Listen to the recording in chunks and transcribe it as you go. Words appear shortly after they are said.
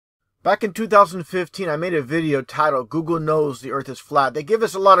Back in 2015, I made a video titled Google Knows the Earth is Flat. They give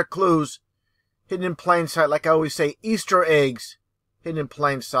us a lot of clues hidden in plain sight. Like I always say, Easter eggs hidden in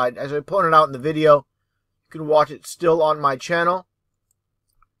plain sight. As I pointed out in the video, you can watch it still on my channel.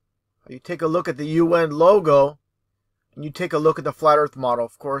 You take a look at the UN logo, and you take a look at the flat Earth model,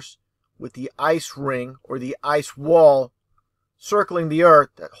 of course, with the ice ring or the ice wall circling the Earth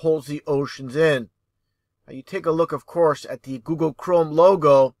that holds the oceans in. Now you take a look, of course, at the Google Chrome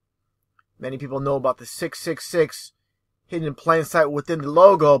logo. Many people know about the 666 hidden in plain sight within the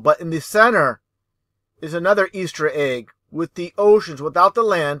logo, but in the center is another Easter egg with the oceans without the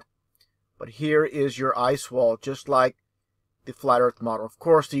land. But here is your ice wall, just like the flat Earth model. Of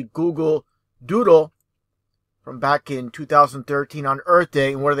course, the Google Doodle from back in 2013 on Earth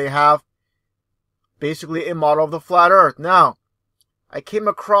Day, and where they have basically a model of the flat Earth. Now, I came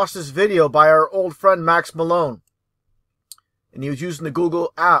across this video by our old friend Max Malone, and he was using the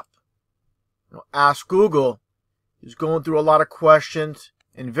Google app. Ask Google. He was going through a lot of questions,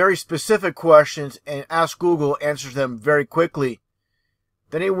 and very specific questions, and Ask Google answers them very quickly.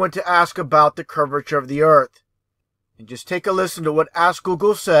 Then he went to ask about the curvature of the Earth. And just take a listen to what Ask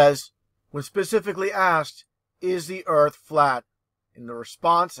Google says when specifically asked, is the Earth flat? In the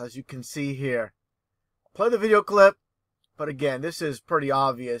response, as you can see here. Play the video clip, but again, this is pretty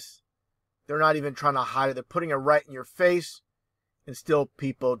obvious. They're not even trying to hide it. They're putting it right in your face, and still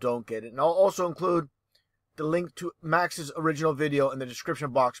people don't get it. And I'll also include the link to Max's original video in the description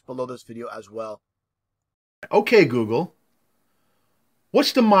box below this video as well. Okay, Google.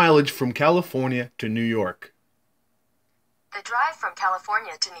 What's the mileage from California to New York? The drive from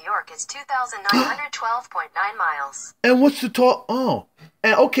California to New York is 2,912.9 miles. And what's the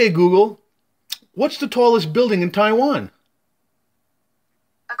okay, Google. What's the tallest building in Taiwan?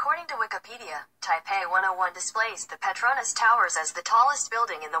 According to Wikipedia, Taipei 101 displays the Petronas Towers as the tallest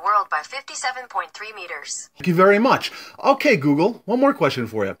building in the world by 57.3 meters. Thank you very much. Okay, Google, one more question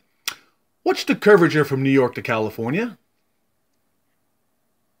for you. What's the curvature from New York to California?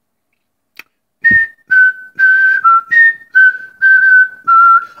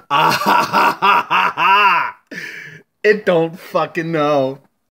 It don't fucking know.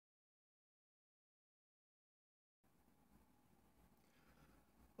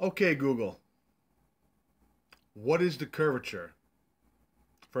 Okay, Google. What is the curvature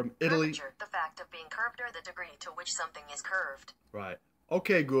from Italy? Curvature, the fact of being curved, or the degree to which something is curved. Right.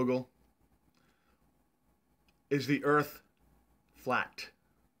 Okay, Google. Is the Earth flat?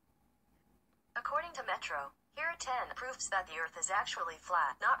 According to Metro, here are 10 proofs that the Earth is actually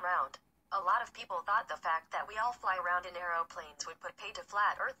flat, not round. A lot of people thought the fact that we all fly around in aeroplanes would put paid to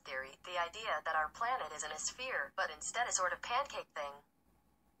flat Earth theory, the idea that our planet isn't a sphere, but instead a sort of pancake thing.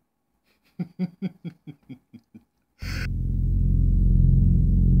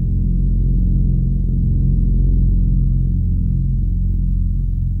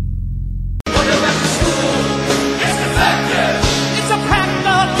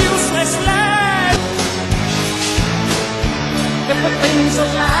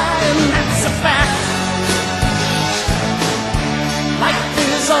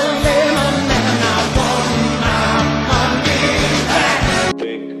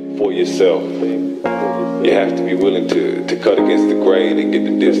 Yourself. You have to be willing to cut against the grain and get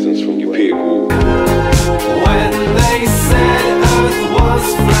the distance from your peer group. When they said Earth was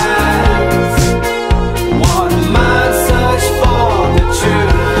flat, one man searched for the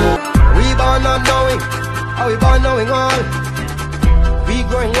truth. We born not knowing, are we born knowing all? We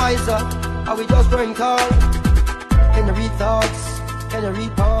growing wiser, are we just growing tall? Can you read thoughts? Can you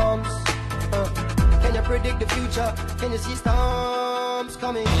read palms? Can you predict the future? Can you see storms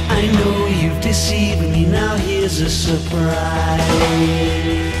coming? I know you've deceived me, now here's a surprise.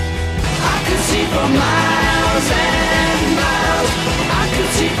 I could see for miles and miles. I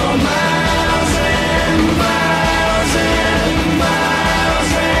could see for miles and miles and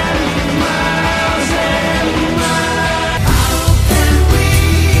miles and miles and miles. How can we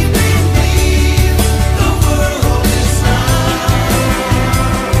believe the world is round?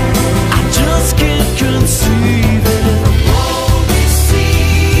 I just can't conceive it.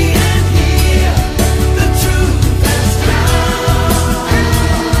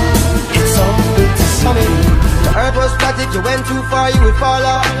 The earth was flat, if you went too far you would fall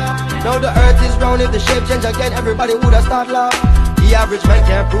off. Now the earth is round, if the shape change again everybody would have start laugh. The average man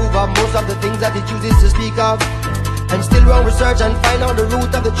can't prove of most of the things that he chooses to speak of, and still run research and find out the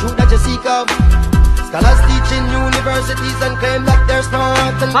root of the truth that you seek of. Scholars teach in universities and claim that they're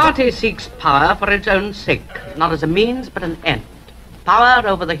smart. The party seeks power for its own sake, not as a means but an end. Power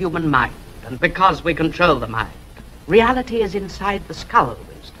over the human mind, and because we control the mind. Reality is inside the skull,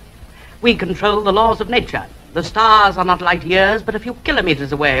 Winston. We control the laws of nature. The stars are not light years, but a few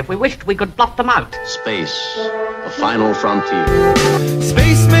kilometers away. If we wished, we could blot them out. Space, the final frontier.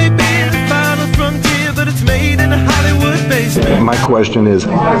 Space may be the final frontier, but it's made in a Hollywood basement. My question is,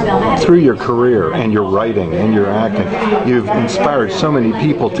 through your career and your writing and your acting, you've inspired so many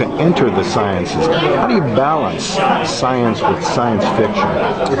people to enter the sciences. How do you balance science with science fiction?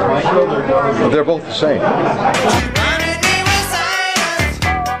 They're both the same.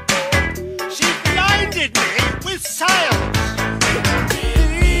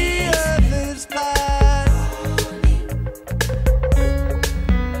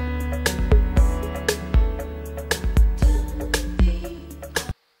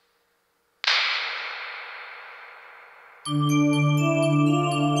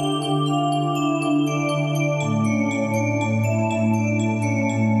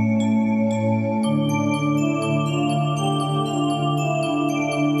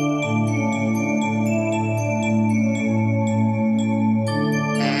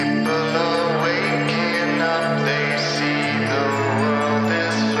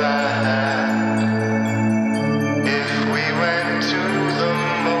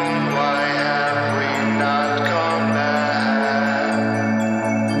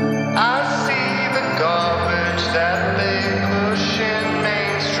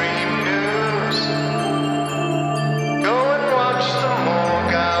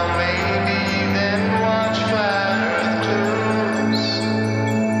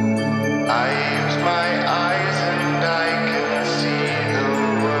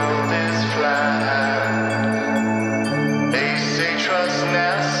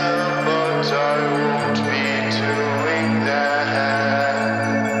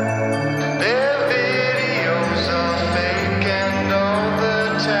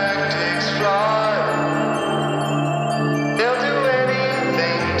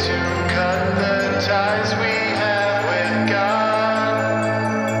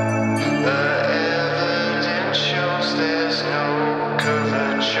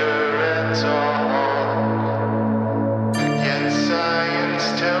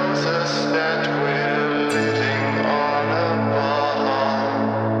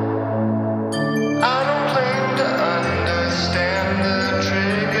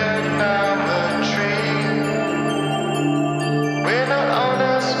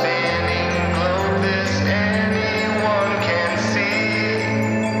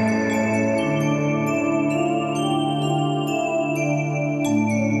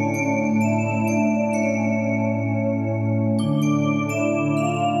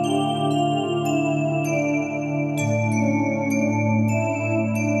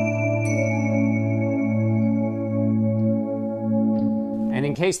 And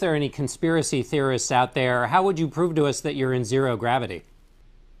in case there are any conspiracy theorists out there, how would you prove to us that you're in zero gravity?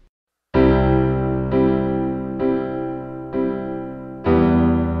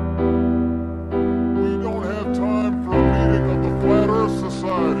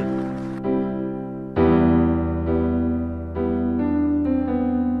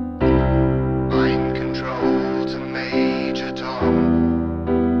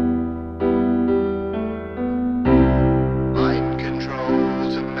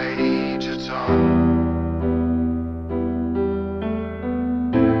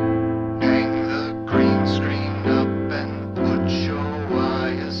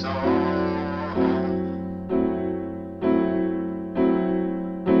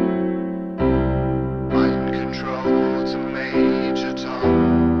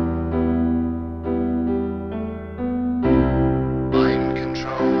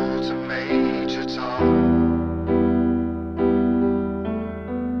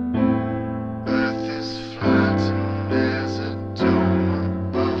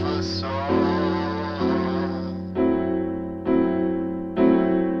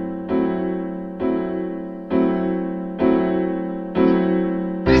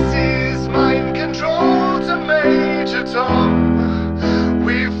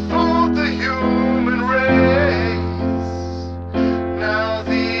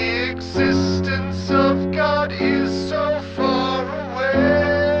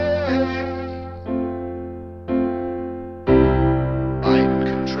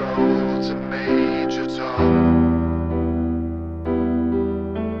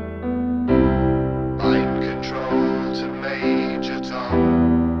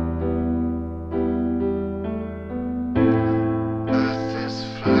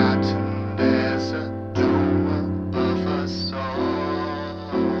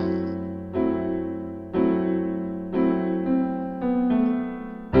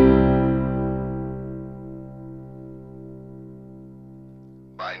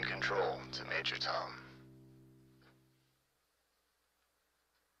 in control to Major Tom.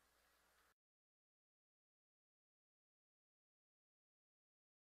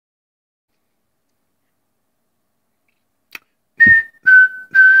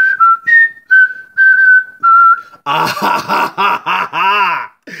 Ah ha ha ha ha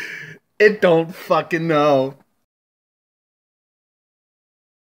ha! It don't fucking know.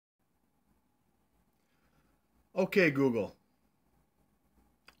 Okay, Google.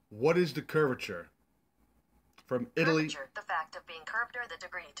 What is the curvature from Italy? Curvature, the fact of being curved or the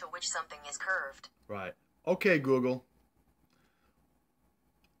degree to which something is curved. Right. Okay, Google.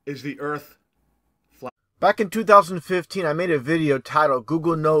 Is the Earth flat? Back in 2015, I made a video titled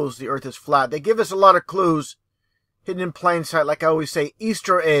Google Knows the Earth is Flat. They give us a lot of clues hidden in plain sight. Like I always say,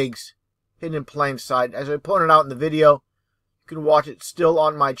 Easter eggs hidden in plain sight. As I pointed out in the video, you can watch it still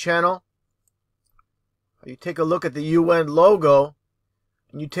on my channel. You take a look at the UN logo,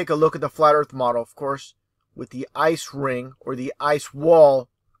 and you take a look at the flat Earth model, of course, with the ice ring or the ice wall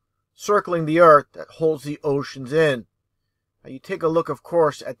circling the Earth that holds the oceans in. Now you take a look, of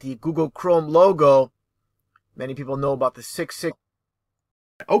course, at the Google Chrome logo. Many people know about the 666.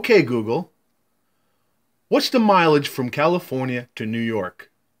 Okay, Google. What's the mileage from California to New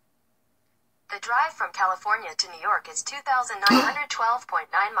York? The drive from California to New York is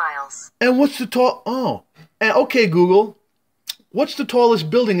 2,912.9 miles. And what's the tall... Oh. And okay, Google. What's the tallest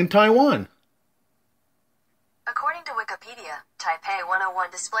building in Taiwan? According to Wikipedia, Taipei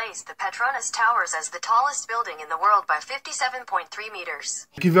 101 displays the Petronas Towers as the tallest building in the world by 57.3 meters.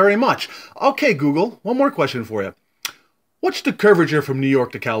 Thank you very much. Okay, Google. One more question for you. What's the curvature from New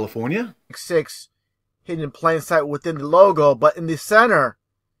York to California? 6 hidden in plain sight within the logo, but in the center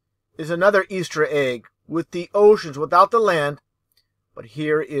is another Easter egg with the oceans without the land. But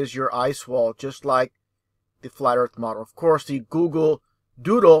here is your ice wall, just like the flat Earth model. Of course, the Google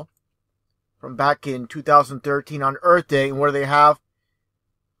Doodle from back in 2013 on Earth Day, and where they have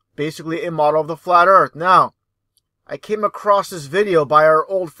basically a model of the flat Earth. Now, I came across this video by our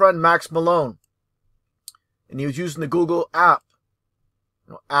old friend Max Malone, and he was using the Google app.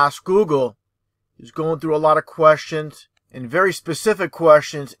 Ask Google. He was going through a lot of questions, and very specific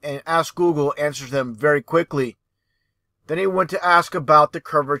questions, and Ask Google answers them very quickly. Then he went to ask about the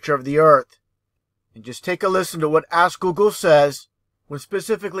curvature of the Earth. And just take a listen to what Ask Google says when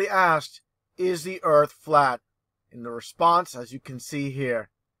specifically asked, is the Earth flat? In the response, as you can see here.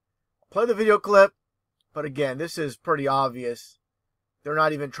 Play the video clip, but again, this is pretty obvious. They're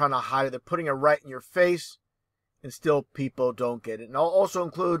not even trying to hide it. They're putting it right in your face, and still people don't get it. And I'll also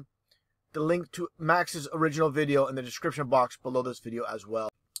include the link to Max's original video in the description box below this video as well.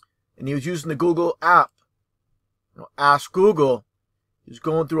 And he was using the Google app. Ask Google. He was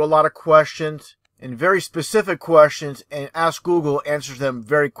going through a lot of questions, and very specific questions, and Ask Google answers them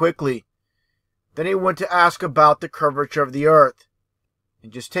very quickly. Then he went to ask about the curvature of the Earth.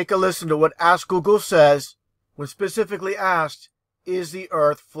 And just take a listen to what Ask Google says when specifically asked, is the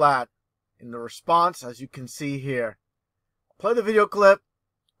Earth flat? In the response, as you can see here. Play the video clip,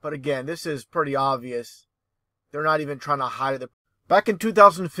 but again, this is pretty obvious. They're not even trying to hide it. Back in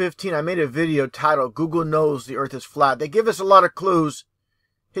 2015, I made a video titled Google Knows the Earth is Flat. They give us a lot of clues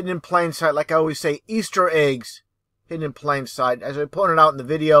hidden in plain sight. Like I always say, Easter eggs hidden in plain sight. As I pointed out in the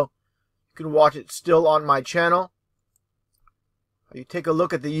video, you can watch it still on my channel. You take a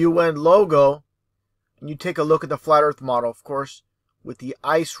look at the UN logo, and you take a look at the flat Earth model, of course, with the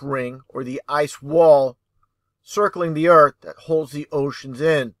ice ring or the ice wall circling the Earth that holds the oceans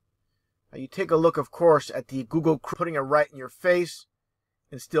in. Now you take a look, of course, at the Google putting it right in your face,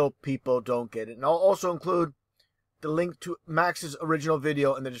 and still people don't get it. And I'll also include the link to Max's original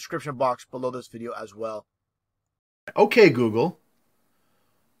video in the description box below this video as well. Okay, Google.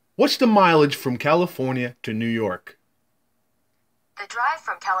 What's the mileage from California to New York? The drive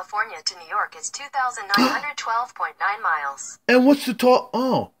from California to New York is 2,912.9 miles. And what's the tall...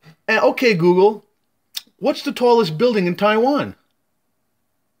 Oh. And okay, Google. What's the tallest building in Taiwan?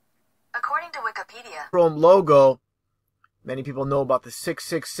 According to Wikipedia, Chrome logo. Many people know about the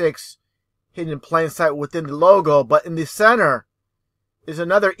 666 hidden in plain sight within the logo, but in the center is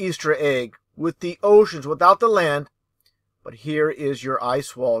another Easter egg with the oceans without the land. But here is your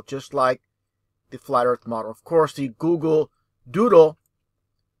ice wall, just like the flat Earth model. Of course, the Google Doodle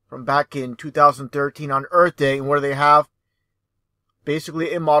from back in 2013 on Earth Day, and where they have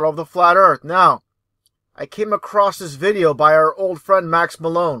basically a model of the flat Earth. Now, I came across this video by our old friend Max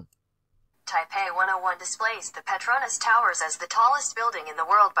Malone. Taipei 101 displays the Petronas Towers as the tallest building in the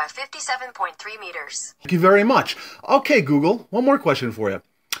world by 57.3 meters. Thank you very much. Okay, Google. One more question for you.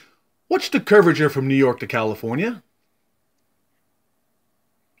 What's the curvature from New York to California?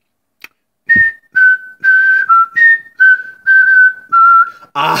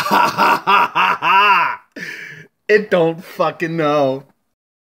 It don't fucking know.